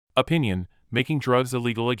Opinion: Making Drugs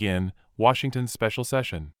Illegal Again, Washington's Special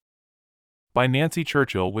Session. By Nancy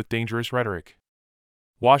Churchill with Dangerous Rhetoric.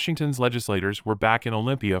 Washington's legislators were back in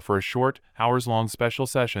Olympia for a short, hours-long special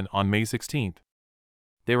session on May 16.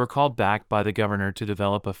 They were called back by the governor to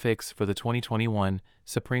develop a fix for the 2021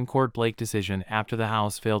 Supreme Court Blake decision after the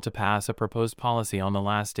House failed to pass a proposed policy on the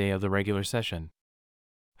last day of the regular session.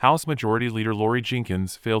 House Majority Leader Lori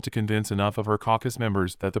Jenkins failed to convince enough of her caucus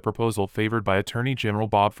members that the proposal favored by Attorney General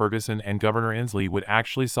Bob Ferguson and Governor Inslee would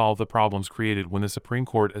actually solve the problems created when the Supreme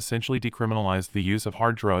Court essentially decriminalized the use of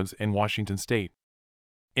hard drugs in Washington state.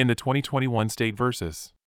 In the 2021 State v.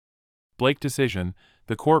 Blake decision,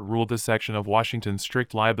 the court ruled the section of Washington's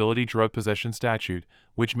strict liability drug possession statute,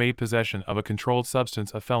 which made possession of a controlled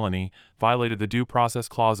substance a felony, violated the due process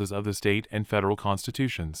clauses of the state and federal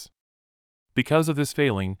constitutions. Because of this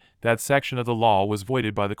failing, that section of the law was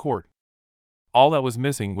voided by the court. All that was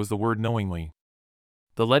missing was the word knowingly.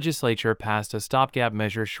 The legislature passed a stopgap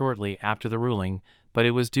measure shortly after the ruling, but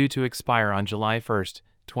it was due to expire on July 1,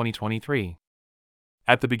 2023.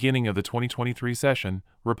 At the beginning of the 2023 session,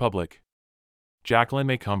 Republic. Jacqueline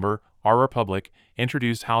Macomber, our Republic,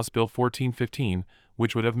 introduced House Bill 1415,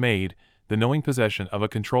 which would have made the knowing possession of a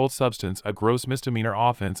controlled substance a gross misdemeanor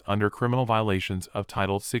offense under criminal violations of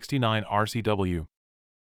Title 69 RCW.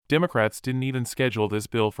 Democrats didn't even schedule this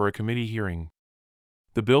bill for a committee hearing.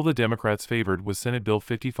 The bill the Democrats favored was Senate Bill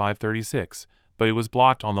 5536, but it was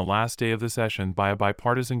blocked on the last day of the session by a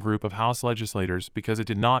bipartisan group of House legislators because it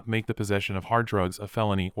did not make the possession of hard drugs a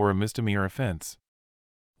felony or a misdemeanor offense.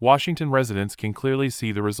 Washington residents can clearly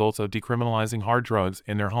see the results of decriminalizing hard drugs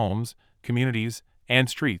in their homes, communities, and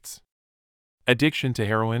streets. Addiction to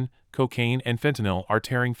heroin, cocaine, and fentanyl are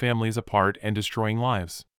tearing families apart and destroying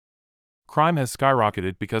lives. Crime has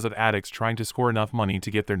skyrocketed because of addicts trying to score enough money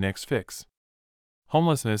to get their next fix.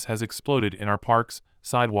 Homelessness has exploded in our parks,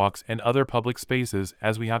 sidewalks, and other public spaces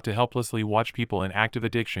as we have to helplessly watch people in active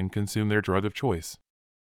addiction consume their drug of choice.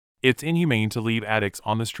 It's inhumane to leave addicts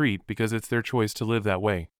on the street because it's their choice to live that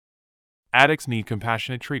way. Addicts need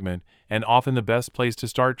compassionate treatment, and often the best place to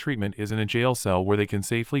start treatment is in a jail cell where they can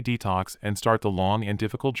safely detox and start the long and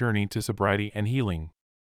difficult journey to sobriety and healing.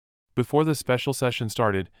 Before the special session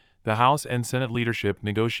started, the House and Senate leadership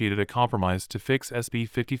negotiated a compromise to fix SB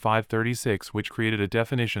 5536, which created a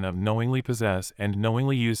definition of knowingly possess and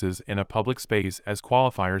knowingly uses in a public space as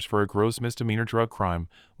qualifiers for a gross misdemeanor drug crime,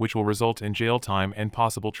 which will result in jail time and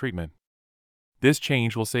possible treatment. This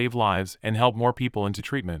change will save lives and help more people into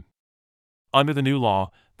treatment. Under the new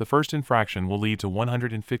law, the first infraction will lead to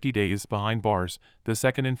 150 days behind bars, the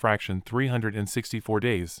second infraction 364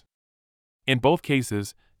 days. In both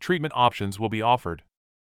cases, treatment options will be offered.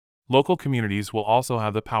 Local communities will also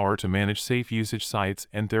have the power to manage safe usage sites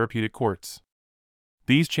and therapeutic courts.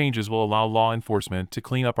 These changes will allow law enforcement to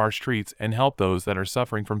clean up our streets and help those that are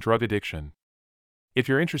suffering from drug addiction. If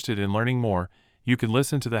you're interested in learning more, you can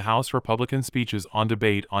listen to the House Republican speeches on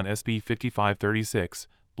debate on SB 5536,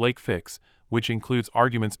 Blake Fix, which includes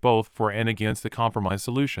arguments both for and against the compromise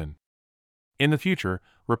solution. In the future,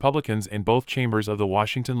 Republicans in both chambers of the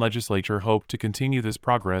Washington legislature hope to continue this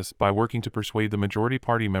progress by working to persuade the majority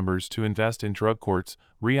party members to invest in drug courts,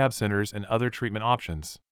 rehab centers, and other treatment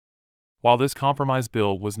options. While this compromise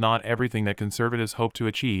bill was not everything that conservatives hoped to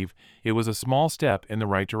achieve, it was a small step in the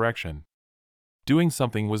right direction. Doing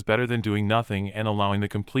something was better than doing nothing, and allowing the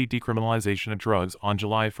complete decriminalization of drugs on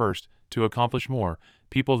July 1st. To accomplish more,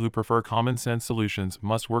 people who prefer common sense solutions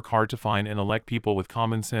must work hard to find and elect people with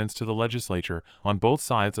common sense to the legislature on both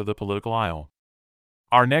sides of the political aisle.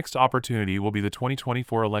 Our next opportunity will be the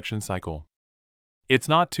 2024 election cycle. It's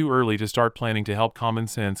not too early to start planning to help common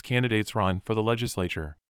sense candidates run for the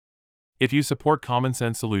legislature. If you support common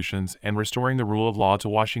sense solutions and restoring the rule of law to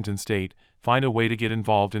Washington state, find a way to get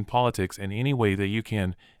involved in politics in any way that you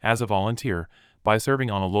can, as a volunteer, by serving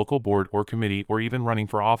on a local board or committee, or even running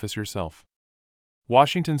for office yourself.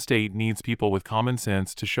 Washington state needs people with common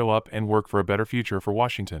sense to show up and work for a better future for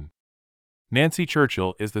Washington. Nancy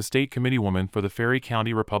Churchill is the state committeewoman for the Ferry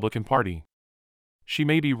County Republican Party. She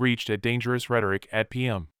may be reached at Dangerous Rhetoric at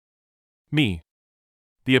PM. Me.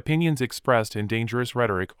 The opinions expressed in Dangerous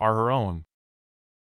Rhetoric are her own.